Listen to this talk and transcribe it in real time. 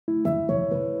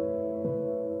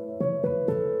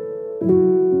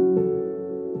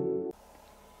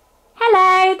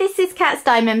Cat's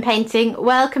Diamond Painting.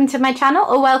 Welcome to my channel,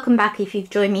 or welcome back if you've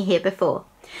joined me here before.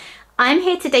 I'm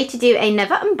here today to do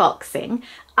another unboxing.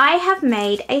 I have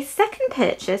made a second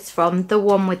purchase from the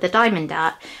one with the diamond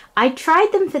art. I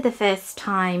tried them for the first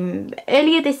time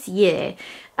earlier this year.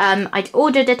 I'd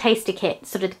ordered a taster kit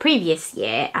sort of the previous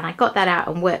year, and I got that out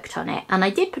and worked on it, and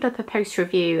I did put up a post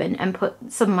review and put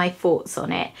some of my thoughts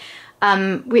on it,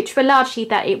 which were largely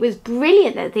that it was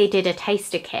brilliant that they did a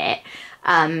taster kit.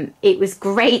 It was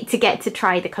great to get to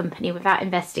try the company without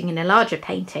investing in a larger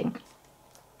painting.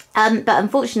 But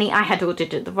unfortunately I had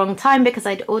ordered at the wrong time, because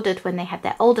I'd ordered when they had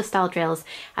their older style drills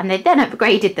and they then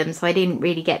upgraded them, so I didn't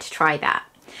really get to try that.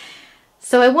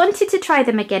 So I wanted to try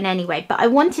them again anyway, but I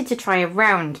wanted to try a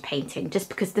round painting just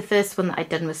because the first one that I'd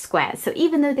done was squares. So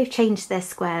even though they've changed their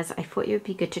squares, I thought it would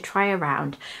be good to try a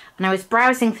round. And I was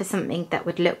browsing for something that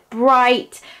would look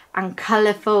bright and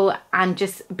colourful and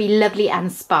just be lovely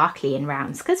and sparkly in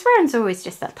rounds, because rounds are always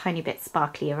just that tiny bit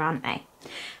sparklier, aren't they?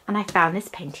 And I found this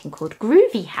painting called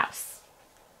Groovy House.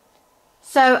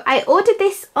 So I ordered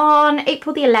this on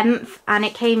April the 11th and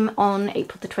it came on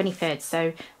April the 23rd,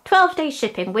 so 12-day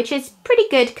shipping, which is pretty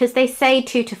good because they say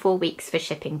 2 to 4 weeks for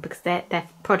shipping, because their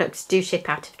products do ship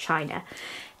out of China.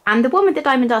 And the one with the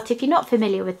diamond art, if you're not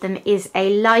familiar with them, is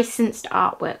a licensed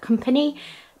artwork company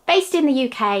based in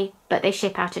the UK, but they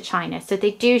ship out of China. So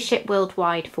they do ship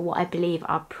worldwide for what I believe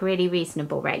are pretty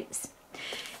reasonable rates.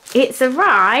 It's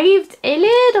arrived a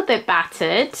little bit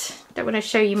battered. Don't want to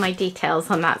show you my details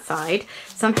on that side.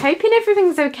 So I'm hoping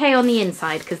everything's okay on the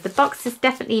inside, because the box is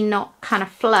definitely not kind of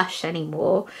flush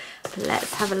anymore. But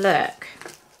let's have a look.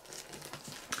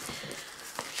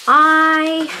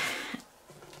 I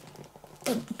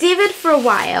dithered for a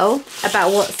while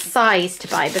about what size to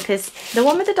buy, because the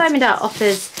one with the diamond art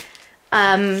offers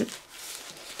a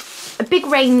big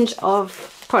range of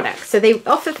products. So they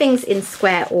offer things in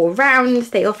square or round.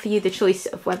 They offer you the choice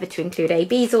of whether to include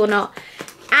ABs or not,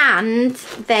 and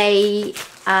they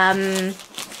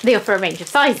offer a range of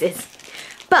sizes,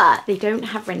 but they don't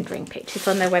have rendering pictures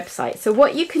on their website. So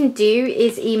what you can do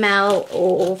is email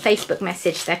or Facebook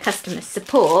message their customer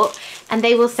support, and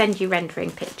they will send you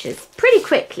rendering pictures pretty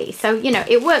quickly. So, you know,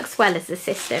 it works well as a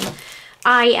system.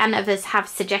 I and others have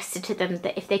suggested to them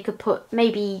that if they could put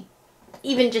maybe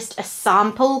even just a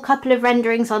sample couple of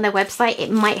renderings on their website,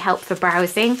 it might help for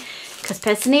browsing. Because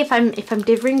personally, if I'm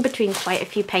dithering between quite a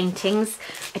few paintings,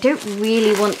 I don't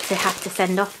really want to have to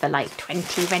send off for like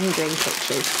 20 rendering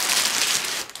pictures.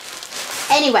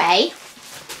 Anyway,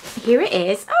 here it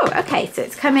is. Oh, okay, so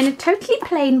it's come in a totally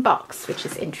plain box, which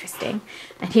is interesting.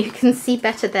 And you can see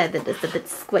better there that it's a bit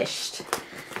squished.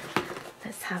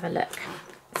 Let's have a look.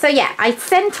 So yeah, I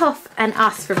sent off and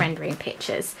asked for rendering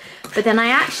pictures, but then I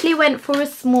actually went for a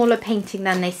smaller painting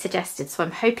than they suggested, so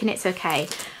I'm hoping it's okay.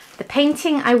 The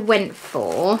painting I went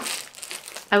for,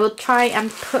 I will try and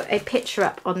put a picture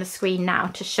up on the screen now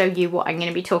to show you what I'm going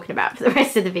to be talking about for the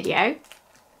rest of the video.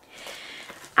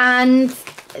 And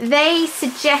they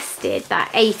suggested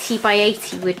that 80 by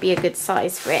 80 would be a good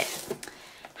size for it.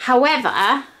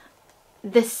 However,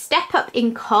 the step up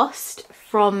in cost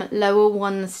from lower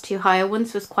ones to higher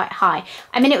ones was quite high.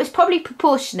 I mean, it was probably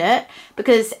proportionate,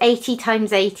 because 80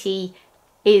 times 80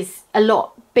 is a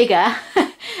lot bigger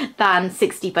than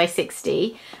 60 by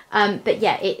 60. But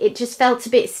yeah, it just felt a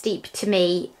bit steep to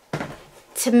me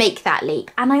to make that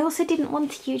leap. And I also didn't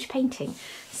want a huge painting.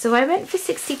 So I went for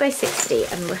 60 by 60,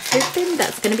 and we're hoping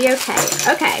that's going to be okay.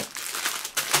 Okay.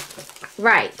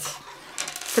 Right.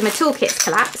 So my toolkit's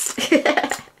collapsed.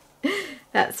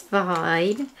 That's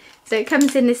fine. So it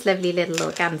comes in this lovely little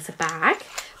organza bag,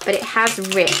 but it has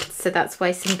ripped, so that's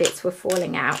why some bits were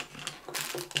falling out.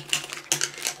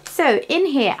 So in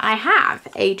here I have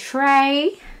a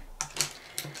tray.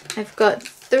 I've got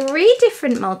 3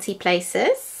 different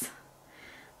multi-placers.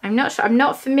 I'm not sure, I'm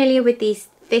not familiar with these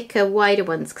thicker, wider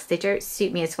ones because they don't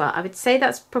suit me as well. I would say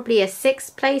that's probably a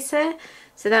 6-placer.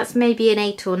 So that's maybe an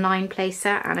 8 or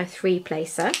 9-placer and a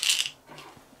 3-placer.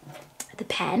 The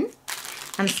pen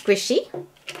and squishy.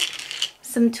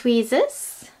 Some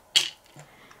tweezers,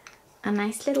 a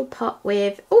nice little pot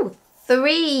with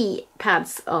 3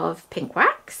 pads of pink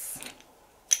wax,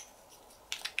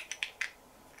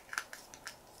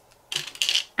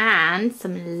 and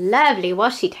some lovely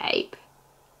washi tape.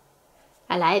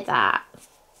 I like that,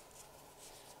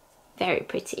 very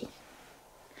pretty.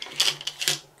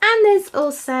 And there's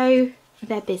also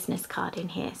their business card in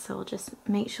here, so I'll just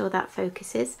make sure that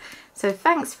focuses. So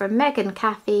thanks from Meg and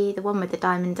Kathy, the one with the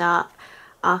diamond art,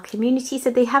 our community. So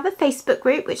they have a Facebook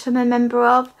group, which I'm a member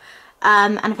of,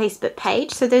 and a Facebook page.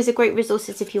 So those are great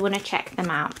resources if you want to check them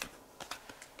out.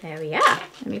 There we are.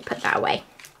 Let me put that away.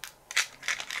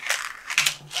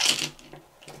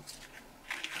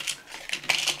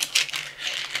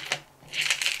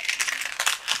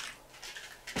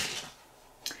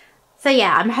 So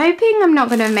yeah, I'm hoping I'm not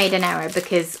going to have made an error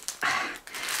because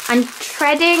I'm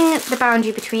treading the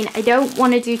boundary between, I don't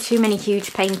want to do too many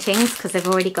huge paintings because I've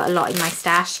already got a lot in my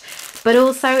stash. But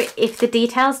also, if the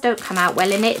details don't come out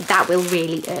well in it, that will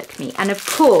really irk me. And of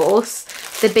course,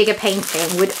 the bigger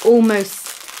painting would almost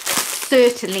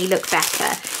certainly look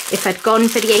better if I'd gone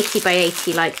for the 80 by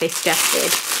 80 like they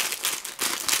suggested.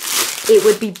 It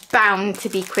would be bound to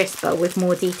be crisper with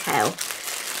more detail.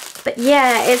 But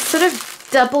yeah, it's sort of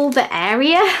double the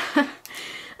area.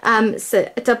 So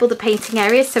double the painting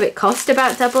area, so it cost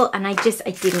about double, and I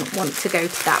didn't want to go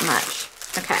to that much.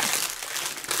 Okay.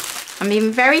 I'm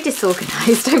being very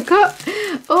disorganized. I've got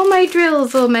all my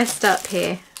drills all messed up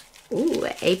here. Ooh,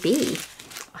 AB.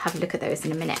 I'll have a look at those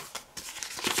in a minute.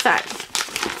 So,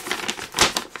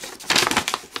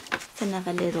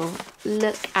 another little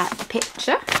look at the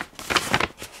picture.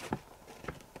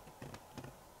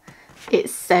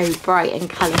 It's so bright and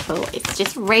colourful. It's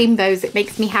just rainbows. It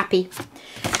makes me happy.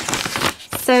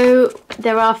 So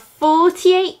there are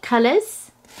 48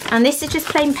 colours, and this is just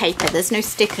plain paper. There's no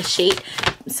sticker sheet.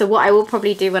 So what I will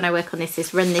probably do when I work on this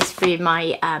is run this through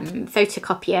my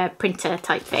photocopier printer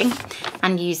type thing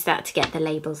and use that to get the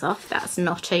labels off. That's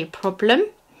not a problem.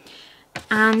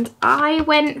 And I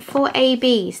went for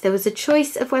ABs. There was a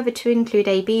choice of whether to include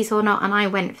ABs or not, and I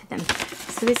went for them.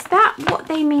 So is that what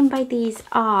they mean by these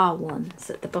R ones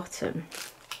at the bottom?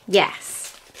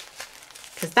 Yes,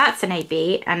 because that's an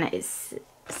AB and it's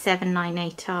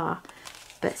 798R.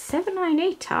 But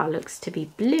 798R looks to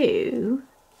be blue.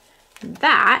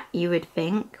 That, you would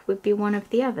think, would be one of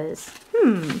the others.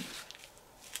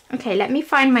 Okay, let me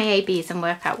find my ABs and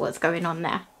work out what's going on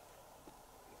there.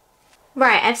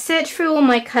 Right, I've searched through all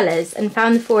my colours and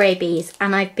found the 4 ABs,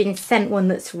 and I've been sent one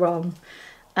that's wrong.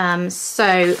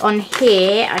 So on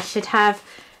here, I should have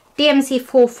DMC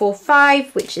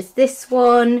 445, which is this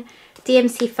one,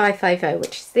 DMC 550,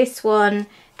 which is this one,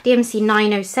 DMC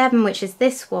 907, which is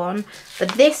this one, but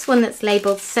this one that's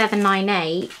labelled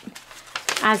 798,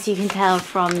 as you can tell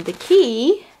from the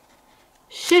key,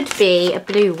 should be a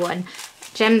blue one.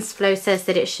 Gems Flow says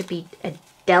that it should be a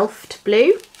Delft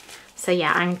blue. So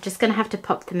yeah, I'm just going to have to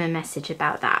pop them a message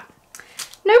about that.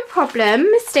 No problem,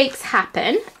 mistakes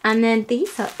happen. And then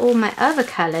these are all my other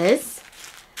colours.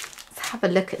 Let's have a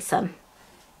look at some.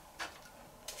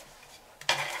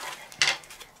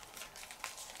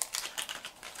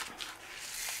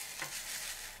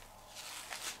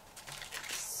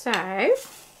 So,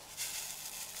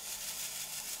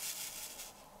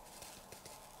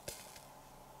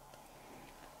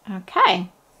 okay.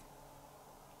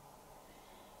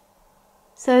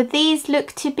 So these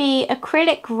look to be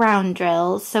acrylic round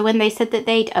drills. So when they said that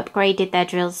they'd upgraded their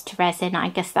drills to resin, I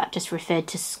guess that just referred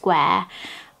to square.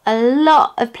 A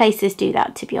lot of places do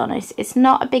that, to be honest. It's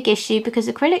not a big issue because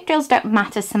acrylic drills don't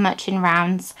matter so much in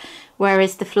rounds,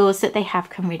 whereas the flaws that they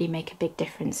have can really make a big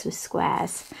difference with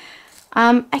squares.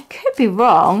 I could be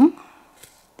wrong.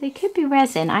 They could be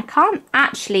resin. I can't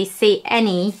actually see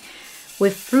any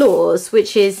with flaws,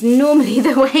 which is normally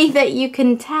the way that you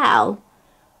can tell.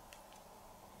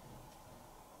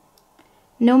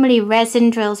 Normally resin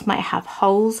drills might have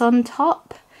holes on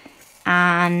top,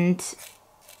 and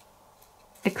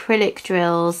acrylic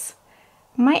drills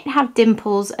might have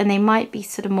dimples, and they might be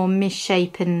sort of more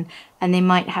misshapen, and they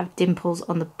might have dimples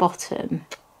on the bottom.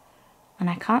 And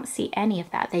I can't see any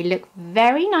of that. They look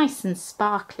very nice and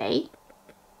sparkly.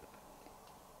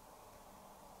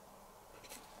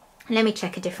 Let me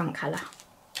check a different colour.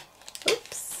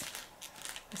 Oops,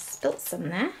 I spilt some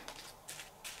there.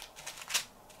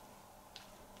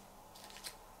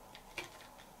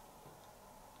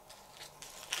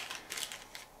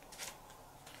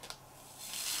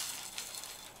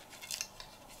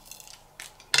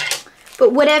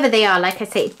 But whatever they are, like I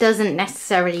say, it doesn't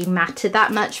necessarily matter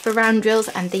that much for round drills,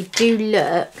 and they do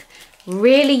look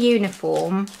really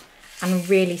uniform and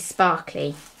really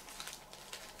sparkly.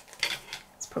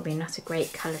 It's probably not a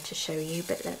great colour to show you,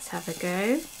 but let's have a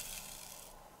go.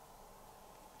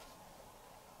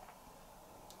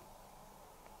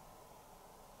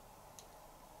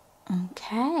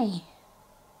 Okay.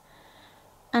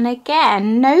 And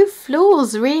again, no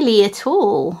flaws really at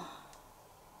all.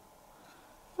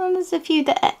 And there's a few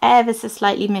that are ever so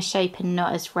slightly misshapen,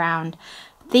 not as round.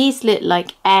 These look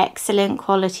like excellent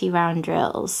quality round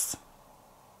drills.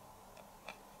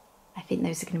 I think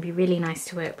those are going to be really nice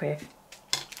to work with.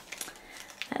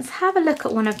 Let's have a look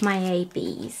at one of my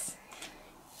ABs.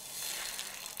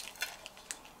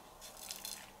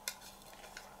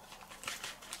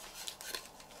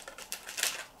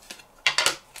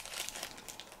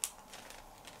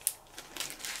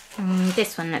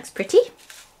 This one looks pretty.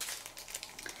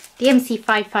 DMC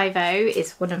 550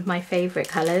 is one of my favourite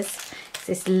colours. It's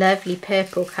this lovely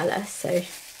purple colour, so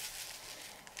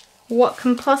what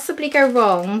can possibly go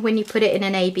wrong when you put it in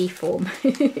an AB form?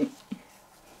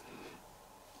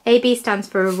 AB stands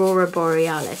for Aurora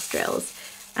Borealis drills,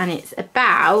 and it's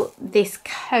about this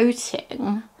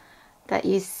coating that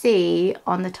you see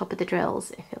on the top of the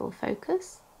drills, if it will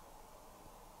focus.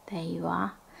 There you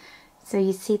are. So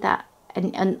you see that,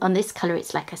 and on this colour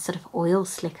it's like a sort of oil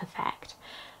slick effect.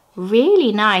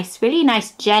 Really nice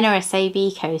generous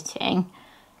AB coating.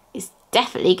 It's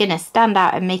definitely going to stand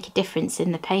out and make a difference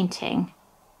in the painting.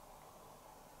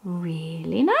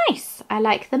 Really nice. I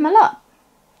like them a lot.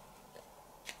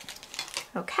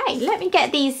 Okay, let me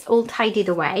get these all tidied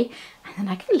away and then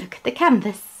I can look at the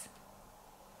canvas.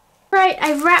 Right,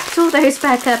 I've wrapped all those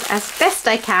back up as best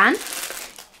I can.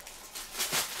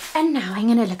 And now I'm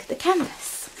going to look at the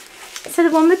canvas. So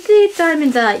the one with the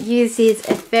diamond art uses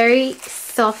a very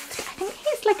soft, I think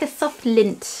it's like a soft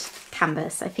lint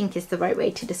canvas, I think is the right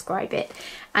way to describe it.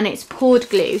 And it's poured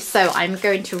glue, so I'm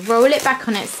going to roll it back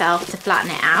on itself to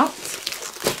flatten it out.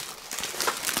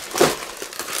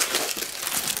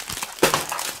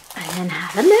 And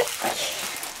have a look.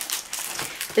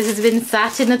 This has been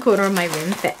sat in the corner of my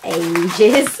room for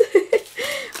ages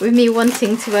with me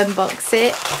wanting to unbox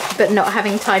it but not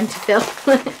having time to film.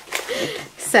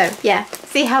 So yeah,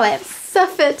 see how it's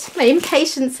suffered. My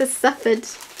impatience has suffered.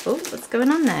 Oh, what's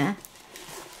going on there?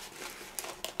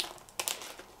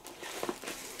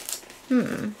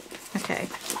 Okay.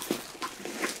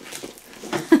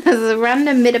 There's a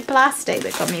random bit of plastic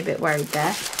that got me a bit worried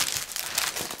there.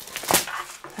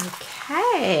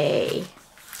 Okay.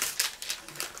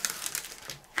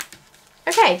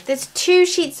 Okay, there's 2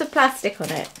 sheets of plastic on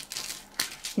it.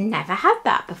 Never had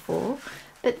that before,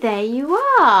 but there you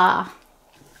are.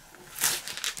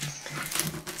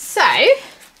 So,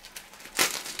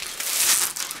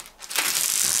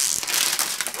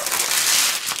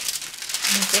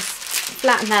 just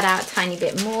flatten that out a tiny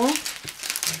bit more.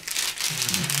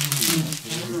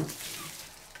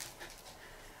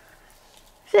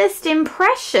 First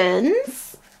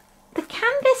impressions, the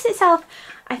canvas itself,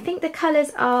 I think the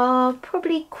colours are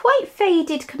probably quite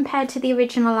faded compared to the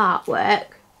original artwork.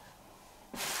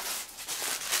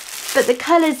 But the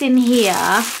colours in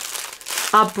here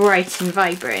are bright and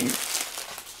vibrant.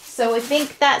 So I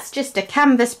think that's just a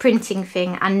canvas printing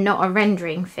thing and not a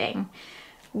rendering thing,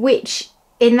 which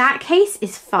in that case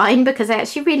is fine because I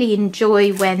actually really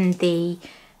enjoy when the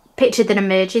picture that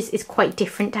emerges is quite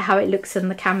different to how it looks on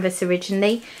the canvas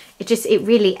originally. It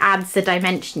really adds the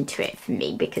dimension to it for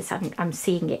me because I'm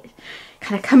seeing it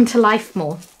kind of come to life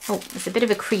more. Oh, there's a bit of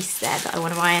a crease there that I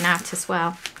want to iron out as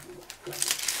well.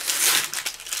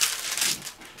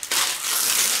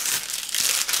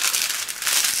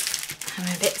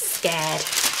 I'm a bit scared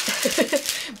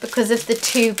because of the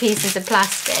 2 pieces of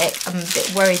plastic. I'm a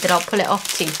bit worried that I'll pull it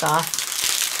off too far.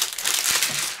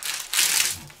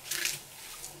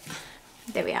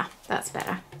 There we are, that's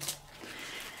better.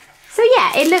 So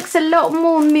yeah, it looks a lot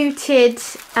more muted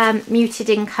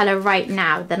in colour right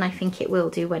now than I think it will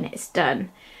do when it's done.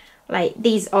 Like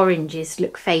these oranges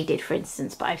look faded, for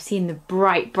instance, but I've seen the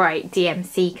bright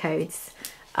DMC codes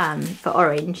for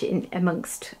orange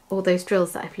amongst all those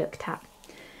drills that I've looked at.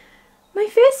 My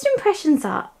first impressions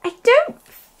are, I don't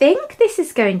think this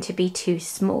is going to be too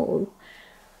small.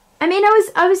 I mean,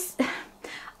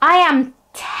 I am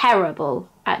terrible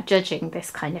at judging this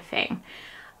kind of thing.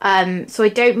 So I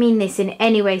don't mean this in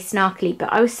any way snarkily,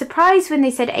 but I was surprised when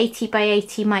they said 80 by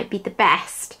 80 might be the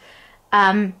best.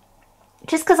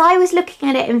 Just because I was looking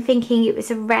at it and thinking it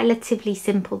was a relatively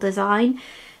simple design.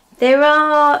 There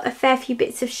are a fair few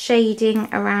bits of shading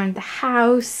around the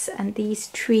house and these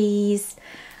trees.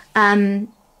 And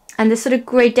the sort of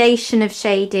gradation of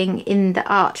shading in the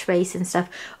archways and stuff.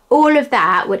 All of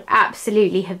that would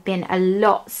absolutely have been a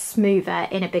lot smoother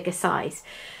in a bigger size.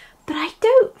 But I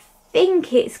don't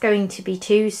think it's going to be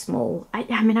too small.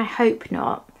 I mean, I hope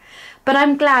not. But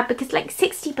I'm glad because like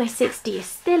 60 by 60 is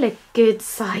still a good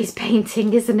size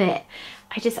painting, isn't it?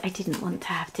 I didn't want to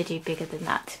have to do bigger than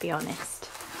that, to be honest.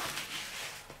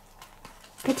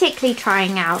 Particularly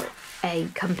trying out a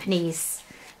company's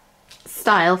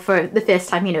style for the first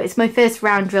time, you know, it's my first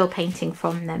round drill painting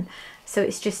from them. So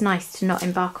it's just nice to not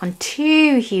embark on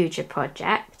too huge a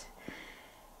project.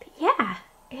 But yeah,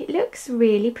 it looks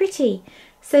really pretty.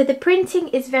 So the printing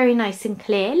is very nice and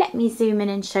clear. Let me zoom in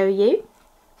and show you.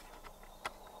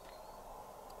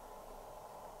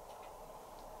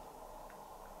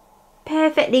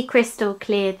 Perfectly crystal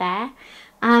clear there.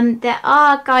 There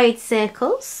are guide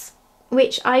circles,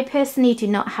 which I personally do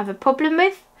not have a problem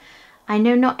with. I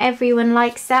know not everyone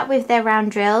likes that with their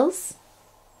round drills.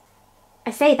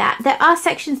 I say that, there are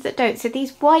sections that don't, so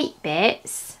these white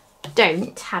bits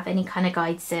don't have any kind of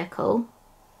guide circle.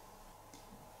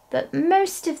 But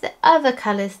most of the other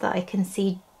colours that I can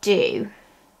see do.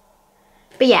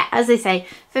 But yeah, as I say,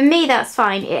 for me that's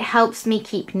fine. It helps me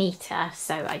keep neater,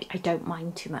 so I don't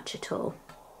mind too much at all.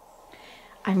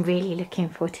 I'm really looking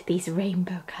forward to these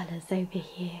rainbow colours over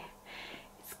here.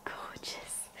 It's gorgeous.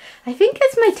 I think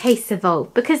as my tastes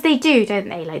evolve, because they do, don't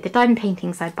they? Like the diamond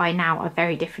paintings I buy now are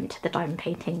very different to the diamond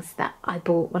paintings that I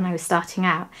bought when I was starting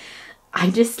out.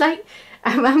 I'm just like,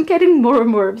 I'm getting more and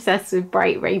more obsessed with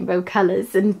bright rainbow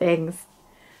colours and things.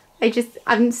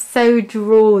 I'm so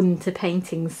drawn to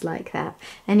paintings like that.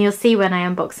 And you'll see when I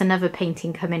unbox another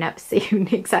painting coming up soon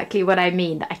exactly what I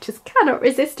mean. I just cannot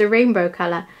resist a rainbow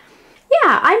colour.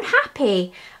 Yeah, I'm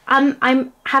happy. I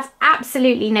have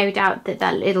absolutely no doubt that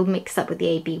that little mix up with the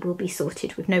AB will be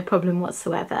sorted with no problem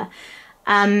whatsoever.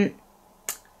 And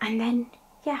then,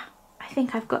 yeah, I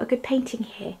think I've got a good painting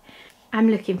here. I'm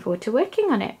looking forward to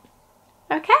working on it.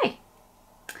 Okay.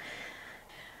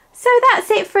 So that's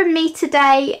it from me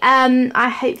today. I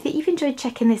hope that you've enjoyed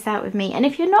checking this out with me. And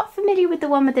if you're not familiar with the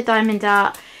one with the diamond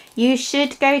art, you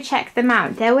should go check them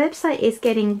out. Their website is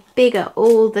getting bigger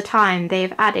all the time.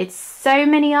 They've added so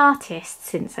many artists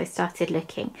since I started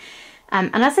looking.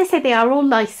 And as I say, they are all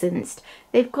licensed.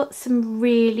 They've got some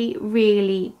really,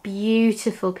 really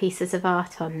beautiful pieces of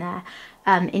art on there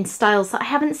in styles that I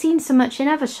haven't seen so much in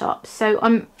other shops. So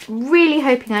I'm really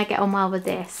hoping I get on well with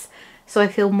this, so I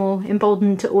feel more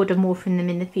emboldened to order more from them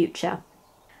in the future.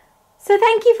 So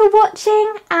thank you for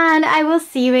watching, and I will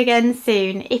see you again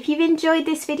soon. If you've enjoyed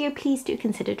this video, please do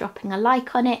consider dropping a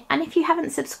like on it. And if you haven't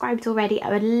subscribed already,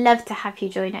 I would love to have you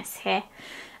join us here.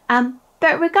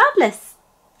 But regardless,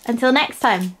 until next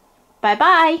time, bye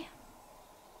bye.